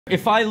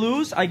If I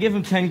lose, I give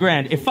him 10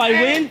 grand. If I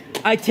win,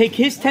 I take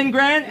his 10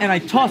 grand and I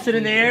toss it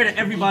in the air to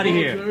everybody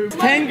here.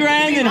 10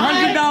 grand and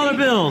 $100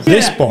 bills.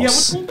 This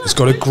boss has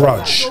got a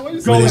grudge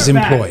with his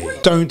employee.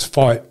 Don't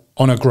fight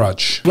on a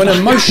grudge. When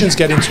emotions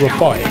get into a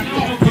fight,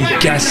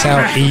 you gas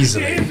out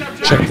easily.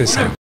 Check this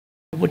out.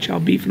 What y'all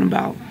beefing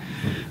about?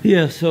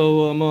 Yeah,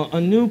 so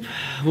Anoop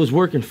was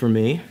working for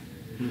me.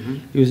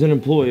 He was an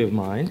employee of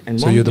mine, and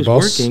while he was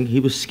working, he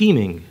was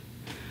scheming.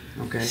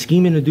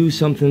 Scheming to do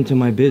something to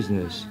my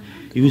business,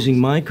 using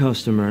my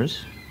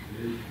customers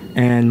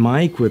and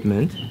my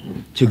equipment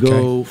to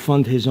go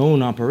fund his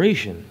own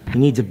operation. He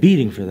needs a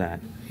beating for that.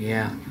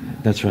 Yeah.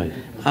 That's right.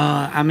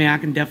 I mean, I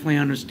can definitely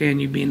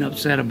understand you being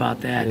upset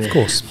about that. Of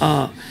course.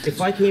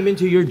 If I came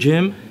into your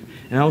gym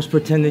and I was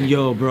pretending,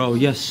 yo, bro,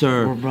 yes,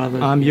 sir,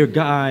 I'm your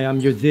guy, I'm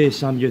your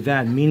this, I'm your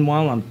that.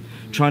 Meanwhile, I'm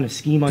trying to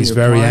scheme on your clients. He's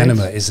very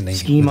animate, isn't he?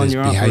 Scheme on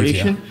your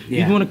operation.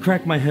 Yeah. You'd want to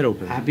crack my head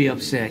open. I'd be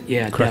upset.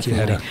 Yeah, crack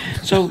definitely. Your head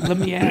up. So let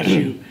me ask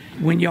you,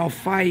 when y'all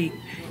fight,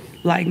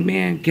 like,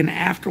 man, can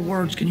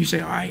afterwards, can you say,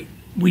 all right,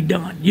 we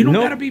done? You don't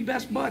gotta be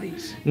best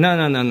buddies.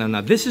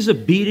 No. This is a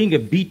beating, a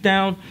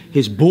beatdown.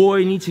 His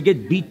boy needs to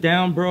get beat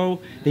down, bro.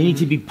 They need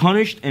to be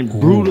punished and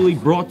brutally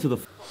brought to the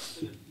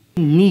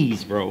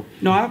knees, bro.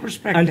 No, I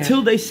respect that.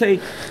 Until they say,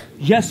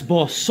 yes,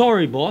 boss,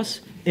 sorry, boss,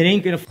 it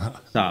ain't gonna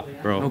stop,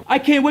 bro. I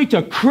can't wait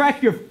to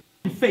crack your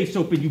face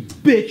open, you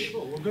bitch.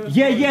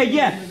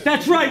 Yeah.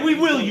 That's right, we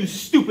will, you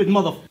stupid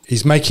motherfucker.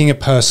 He's making it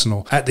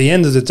personal. At the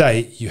end of the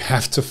day, you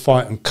have to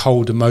fight on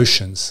cold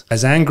emotions.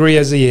 As angry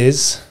as he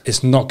is,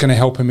 it's not going to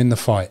help him in the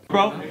fight.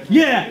 Bro,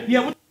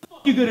 yeah, what the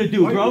fuck you gonna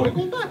do, bro? Why you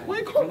going back? Why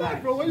you going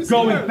back, bro? Why you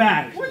going scared?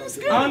 back? Why you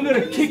scared? I'm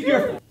gonna kick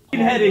your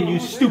head in, you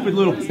stupid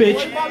little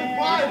bitch.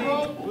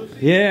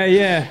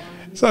 Yeah.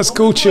 It's like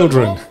school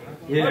children.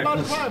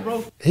 Yeah.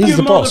 He's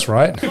the boss,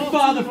 right? Your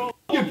father,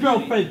 your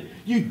girlfriend,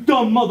 you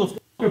dumb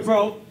motherfucker,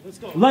 bro.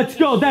 Let's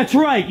go, that's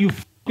right, you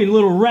fucking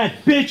little rat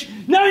bitch.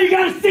 Now you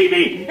gotta see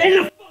me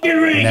in the fucking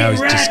ring, Now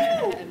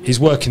he's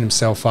working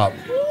himself up.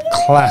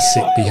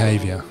 Classic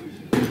behavior.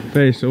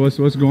 Hey, so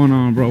what's going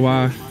on, bro?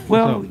 Why?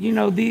 Well, you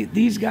know,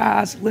 these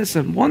guys,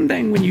 listen, one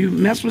thing when you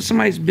mess with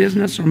somebody's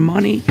business or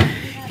money,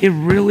 it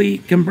really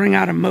can bring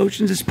out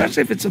emotions,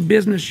 especially if it's a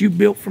business you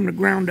built from the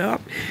ground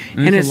up.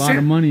 And it's a lot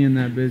of money in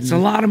that business. It's a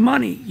lot of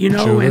money, you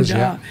know. Sure and is,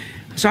 yeah.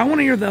 So I want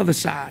to hear the other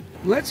side.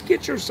 Let's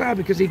get your side,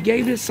 because he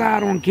gave his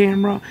side on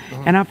camera,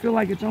 and I feel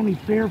like it's only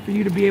fair for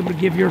you to be able to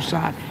give your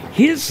side.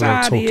 His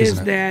side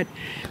is that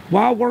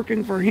while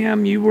working for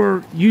him, you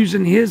were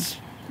using his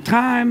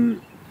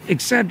time,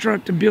 etc.,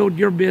 to build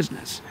your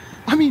business.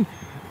 I mean,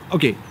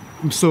 okay,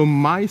 so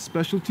my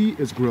specialty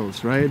is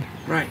grills, right?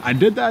 Right. I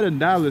did that in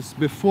Dallas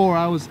before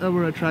I was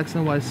ever at Tracks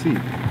NYC.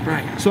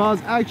 Right. So I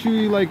was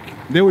actually like,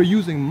 they were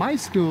using my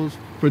skills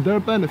for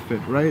their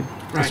benefit, right?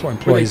 That's what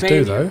employees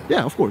do, though.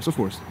 Yeah, of course.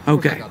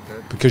 Okay.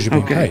 Because you're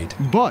being paid.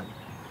 But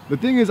the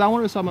thing is, I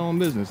want to start my own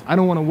business. I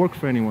don't want to work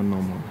for anyone no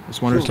more. I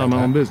just want to start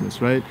my own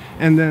business, right?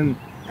 And then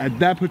at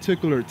that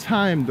particular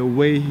time, the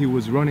way he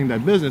was running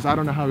that business, I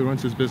don't know how he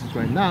runs his business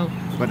right now,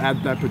 but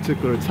at that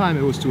particular time,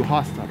 it was too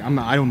hostile.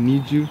 I don't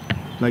need you.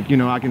 Like, you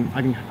know, I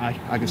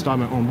can start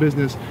my own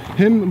business.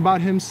 About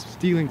him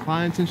stealing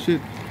clients and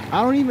shit,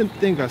 I don't even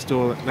think I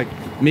stole, like,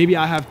 maybe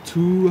I have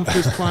 2 of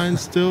his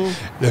clients still.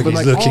 Look, but he's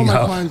like looking all my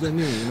up. clients are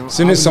new, you know? As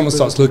soon as someone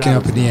starts looking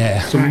up in the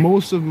air. So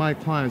most of my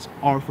clients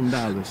are from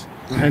Dallas.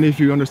 And if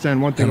you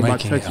understand one thing about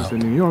Texas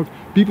and New York,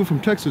 people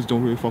from Texas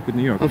don't really fuck with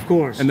New York. Of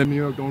course. And then New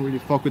York don't really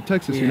fuck with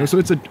Texas, you know? So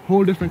it's a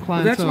whole different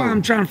clientele. That's why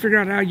I'm trying to figure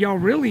out how y'all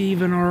really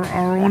even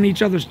are on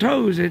each other's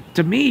toes.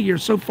 To me, you're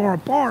so far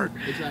apart.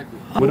 Exactly.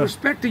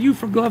 Respect to you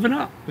for gloving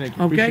up. Thank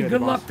you. Okay,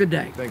 good luck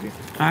today. Thank you.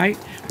 All right,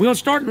 we'll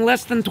start in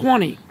less than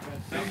 20.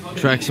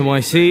 Tracks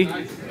NYC.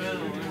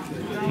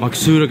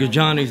 Maksuda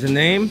Gajani's the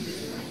name.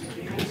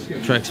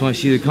 Tracks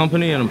NYC the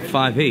company, and I'm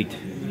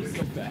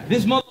 5'8".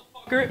 This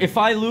motherfucker, if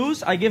I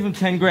lose, I give him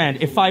 10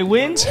 grand. If I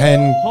win,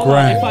 10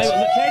 grand.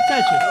 Pay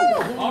attention.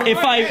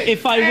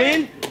 If I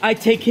win, I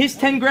take his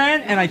 10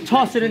 grand and I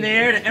toss it in the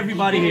air to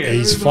everybody here.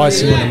 He's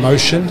fighting on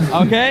emotion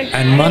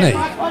and money.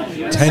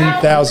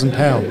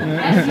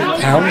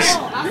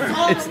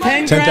 £10,000. It's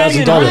 10 grand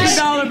and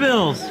 $100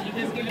 bills.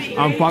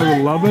 I'm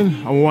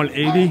 5'11", I'm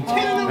 180,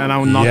 and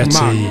I'll knock him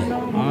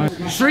out.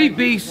 Street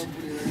Beast,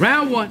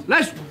 round 1.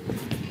 Let's.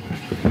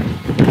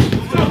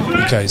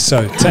 Okay,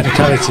 so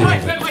technicality of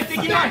it.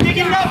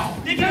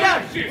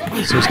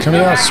 So he's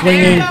coming out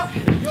swinging.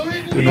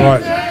 Doing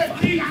right.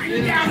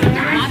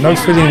 No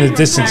feeling in the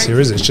distance here,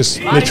 is it? It's just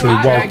literally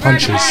wild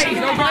punches.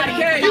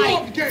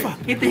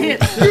 Get the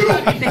hits.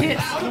 Get the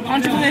hits.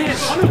 Punch him in the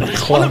hits.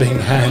 Clubbing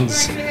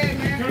hands.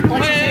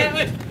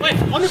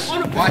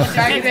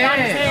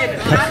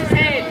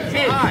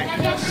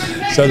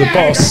 So the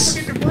boss,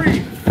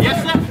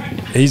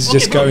 he's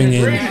just going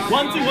in,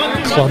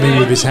 clubbing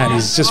with his hand.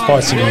 He's just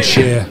fighting on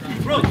sheer,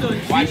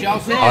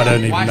 I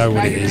don't even know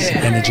what it is,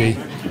 energy,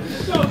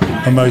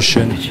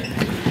 emotion.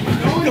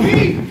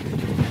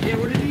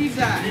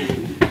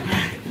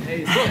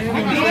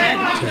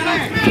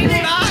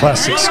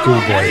 Classic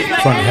schoolboy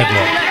front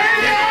headlock.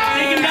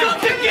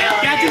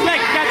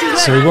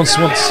 So he wants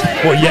what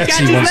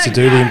Yeti wants to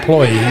do, the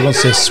employee, he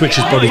wants to switch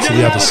his body to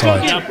the other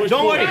side.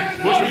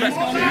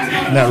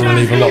 And that will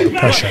relieve a lot of the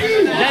pressure.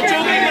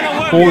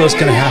 All that's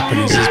going to happen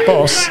is his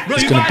boss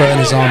is going to burn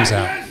his arms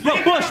out.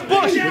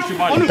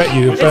 I bet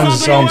you he burns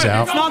his arms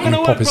out and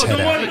he'll pop his head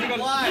out.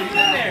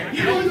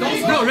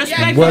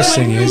 And the worst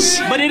thing is,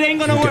 he'll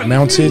get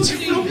mounted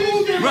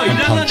and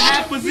punched.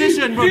 Oh,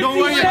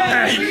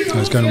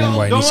 he's going the wrong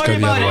way, he needs to go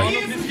the other way.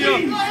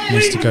 He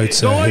needs to go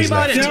to his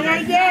left.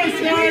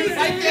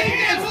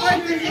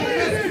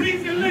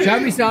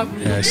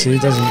 Yeah, see, he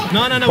doesn't.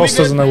 Boss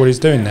doesn't know what he's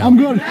doing now. I'm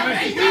good.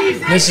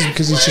 This is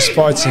because he's just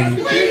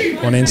fighting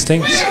on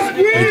instinct. He's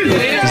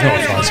not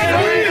fighting,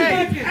 right?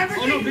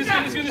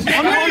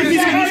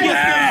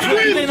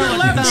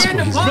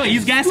 Bro,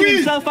 he's gassing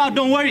himself out,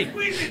 don't worry.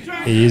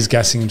 He is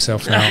gassing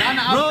himself out.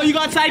 Bro, you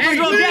got side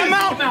control, get him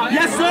out.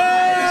 Yes,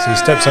 sir. So he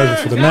steps over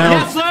for the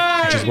mount,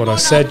 which is what I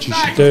said you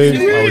should do. Oh,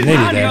 we're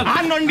nearly there.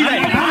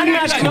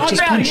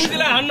 Just punch.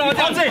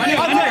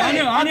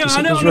 Just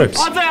hit those ribs.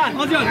 You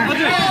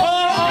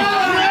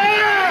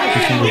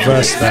can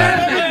reverse that.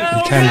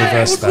 You can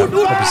reverse that.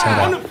 Pop his head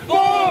out.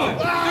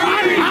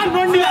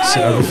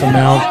 Sit over for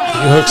mount.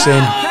 Put your hooks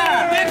in.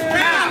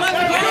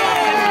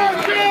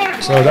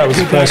 So that was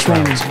the first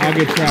round.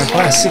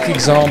 Classic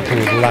example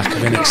of lack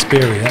of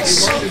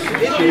inexperience.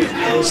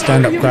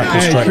 Stand up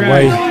grapple straight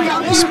away.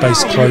 The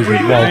space closed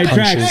with wild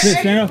punches.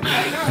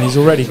 And he's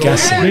already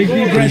gassing.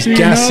 But he's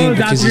gassing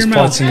because he's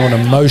fighting on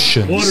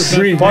emotions.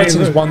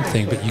 Fighting is one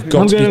thing, but you've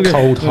got to be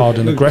cold, hard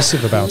and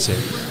aggressive about it.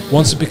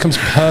 Once it becomes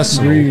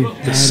personal,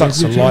 it sucks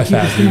the life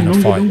out of you in a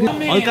fight.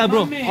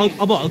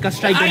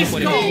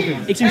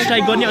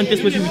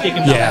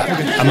 Yeah,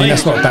 I mean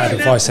that's not bad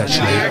advice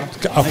actually.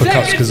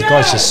 Uppercuts because the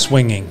guy's just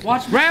swinging.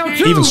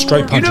 Even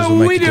straight punches will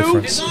make a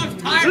difference.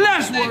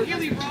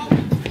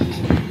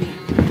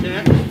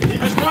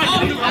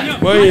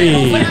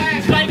 Wait.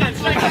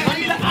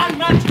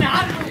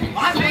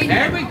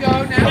 There we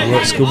go now.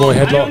 Look, schoolboy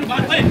headlock.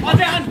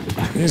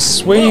 He's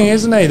swinging,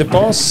 isn't he? The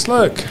boss.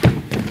 Look.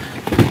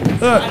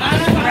 Look. A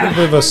little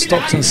bit of a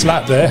Stockton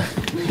slap there.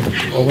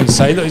 I wouldn't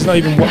say. Look, he's not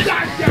even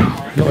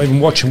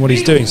watching what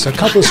he's doing. So a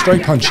couple of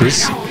straight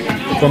punches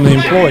from the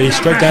employee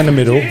straight down the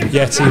middle.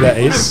 Yeti, that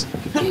is.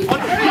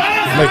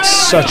 It makes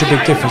such a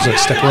big difference. Look,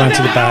 step around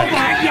to the back.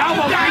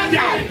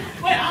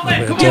 A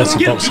little bit of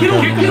dirty boxing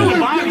going on there.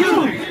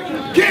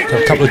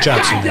 Got a couple of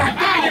jabs in there.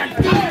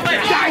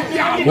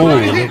 Oh, a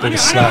little bit of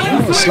slap. A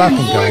little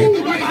slapping going.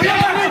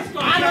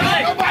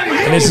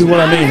 And this is what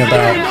I mean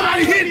about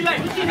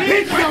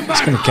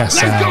it's going to gas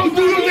out. Look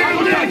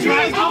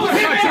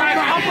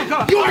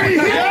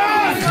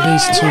at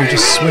these two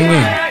just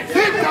swinging.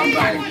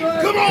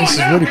 This is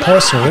really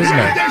personal, isn't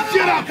it?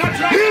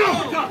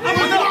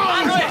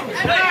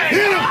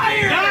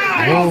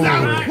 Whoa.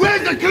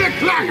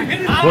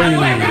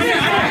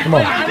 Come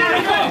on.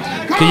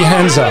 Get your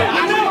hands up.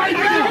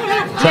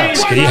 Trax,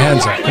 get your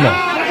hands up. Come on.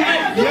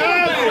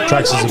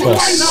 Trax is the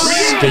boss.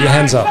 Get your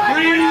hands up.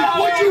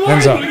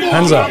 Hands up.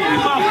 Hands up.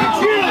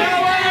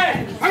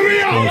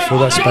 Fill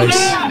that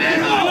space.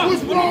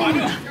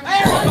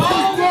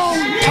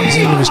 Comes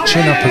in with his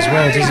chin up as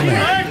well, doesn't he?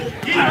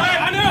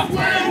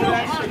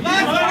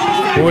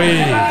 Boy.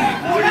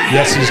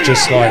 Yes, he's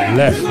just like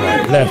left,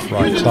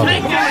 right,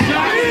 clubbing.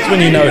 It's when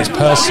you know it's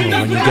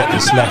personal, when you get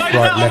this left,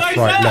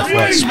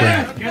 right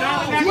swing.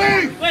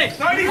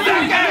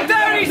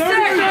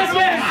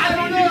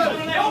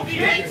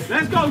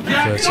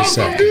 30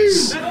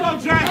 seconds.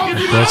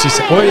 30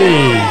 seconds.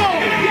 Oi!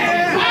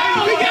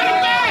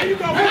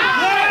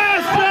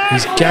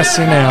 He's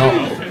gassing out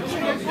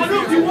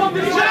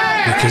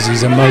because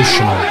he's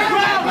emotional.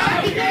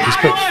 He's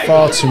put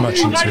far too much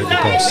into it, the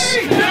boss.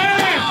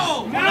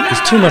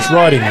 There's too much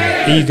riding on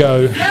it.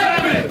 Ego,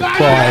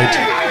 pride.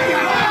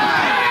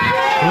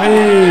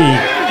 Hey,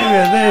 look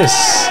at this.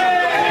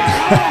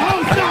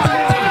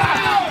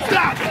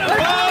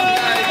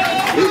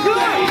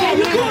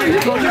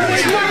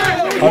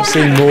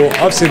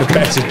 I've seen a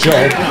better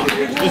job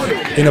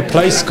in a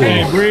play school.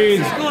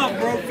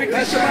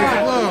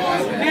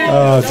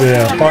 Oh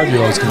dear,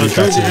 5-year-olds can be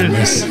better than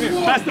this. Hey,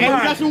 we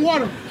got some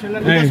water. We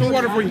got some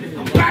water for you.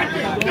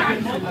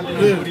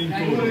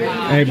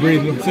 Hey,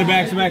 breathe. Sit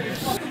back.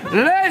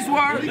 Let's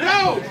work.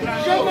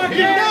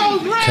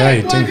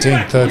 Okay,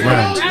 ding, third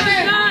round.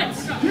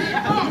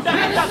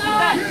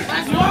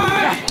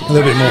 A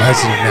little bit more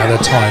hesitant now, they're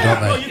tired,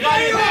 aren't they?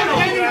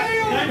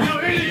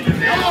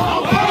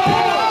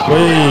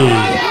 Whee!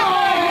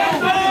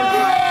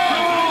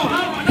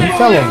 He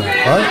fell on that,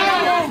 right?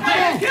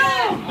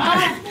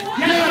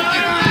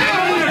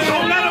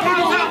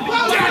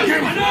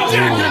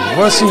 The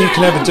worst thing you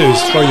can ever do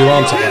is throw your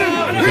arms up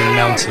when you're being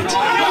mounted.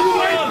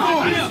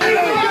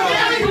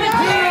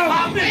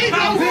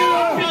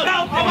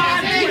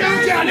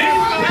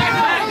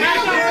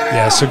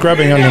 Yeah, so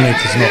grabbing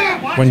underneath is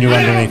not, when you're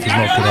underneath is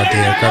not a good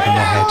idea, grabbing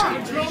your head.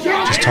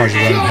 Just ties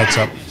your own heads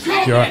up,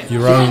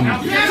 your own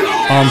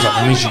arms up,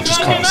 it means you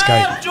just can't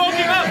escape.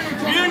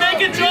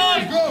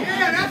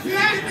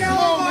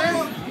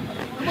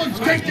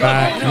 his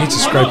back. You need to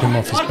scrape him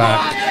off his back.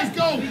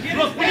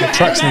 What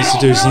Trax needs to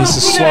do is he needs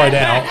to slide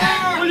out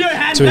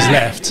to his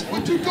left.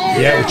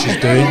 Yeah, which he's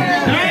doing.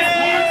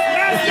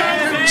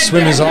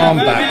 Swim his arm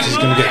back because he's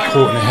going to get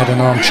caught in a head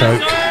and arm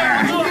choke.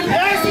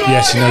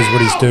 Yes, he knows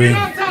what he's doing.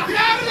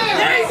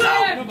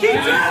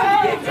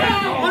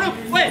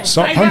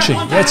 Start punching.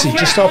 Yeti,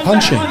 just start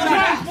punching.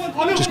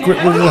 Just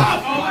grip with the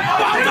left,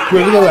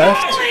 what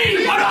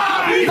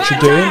you're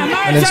doing,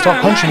 and then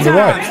start punching with the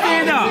right.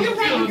 Stand up.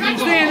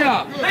 Stand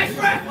up.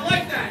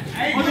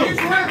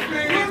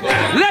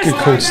 Good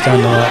call to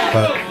stand up,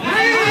 but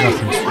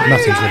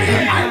nothing's really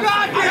happening.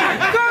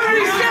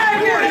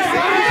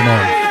 Come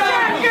on.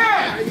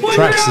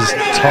 Trax is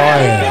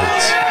tired.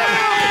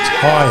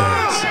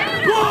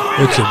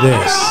 Look at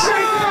this.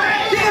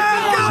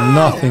 There's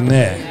nothing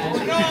there.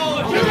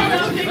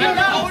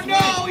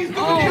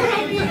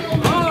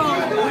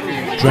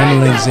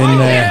 Adrenaline's in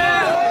there.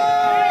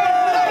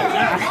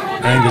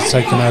 Anger's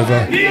taken over.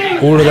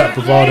 All of that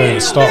bravado at the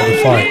start of the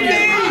fight.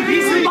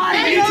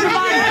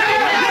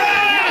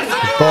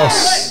 The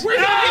boss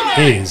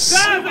is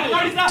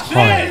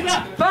tired.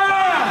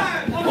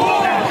 5,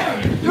 4,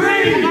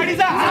 3.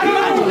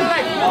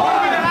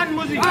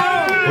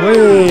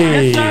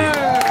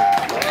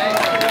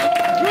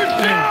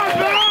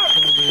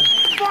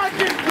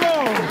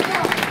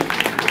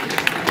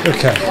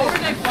 Okay.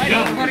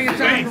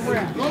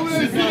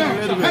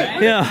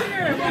 Yeah.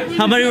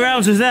 How many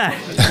rounds is that?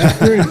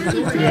 3.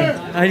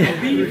 I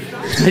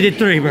did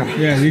 3, bro.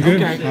 Yeah, you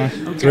good? Okay.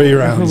 3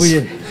 rounds.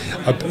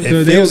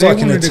 It feels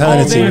like an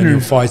eternity when you're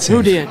fighting.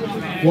 Who did?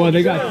 Well,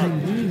 they got 10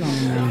 G's on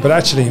them. But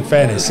actually, in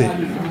fairness,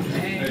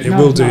 it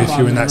will do if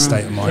you're in that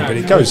state of mind. But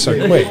it goes so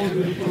quick.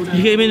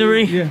 You gave me the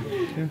ring? Yeah.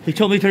 He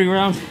told me 3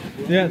 rounds?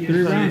 Yeah,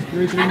 3 rounds.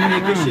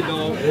 3-minute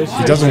rounds.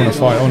 He doesn't want to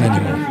fight on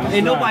anymore.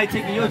 Ain't nobody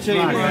taking your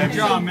chain, man.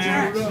 Job,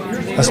 man.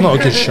 That's not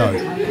a good show.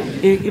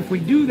 If we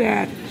do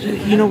that,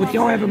 you know, with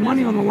y'all having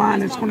money on the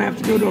line, it's going to have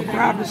to go to a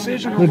crowd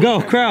decision. We'll go,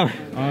 crowd.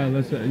 All right,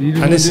 let's.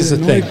 And this is the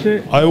thing.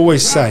 I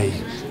always say,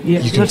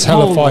 you can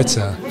tell a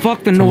fighter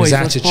from his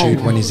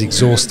attitude when he's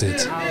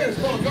exhausted.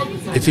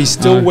 If he's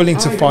still willing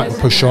to fight and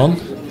push on,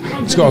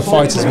 he's got a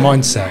fighter's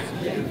mindset.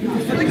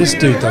 This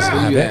dude doesn't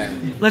have it.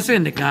 Let's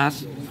end it,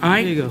 guys. All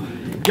right? There you go.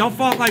 Y'all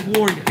fought like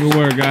warriors. Good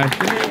work, guys.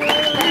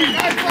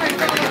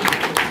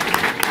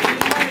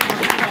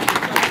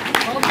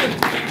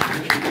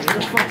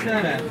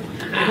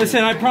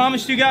 Listen, I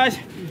promised you guys,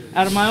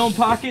 out of my own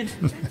pocket,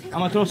 I'm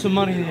gonna throw some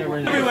money in there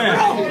right now. Everywhere.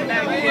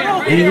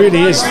 He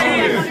really is.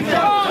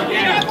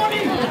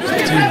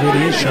 Dude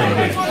really is showing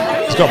me.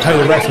 He's got to pay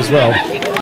the ref as well.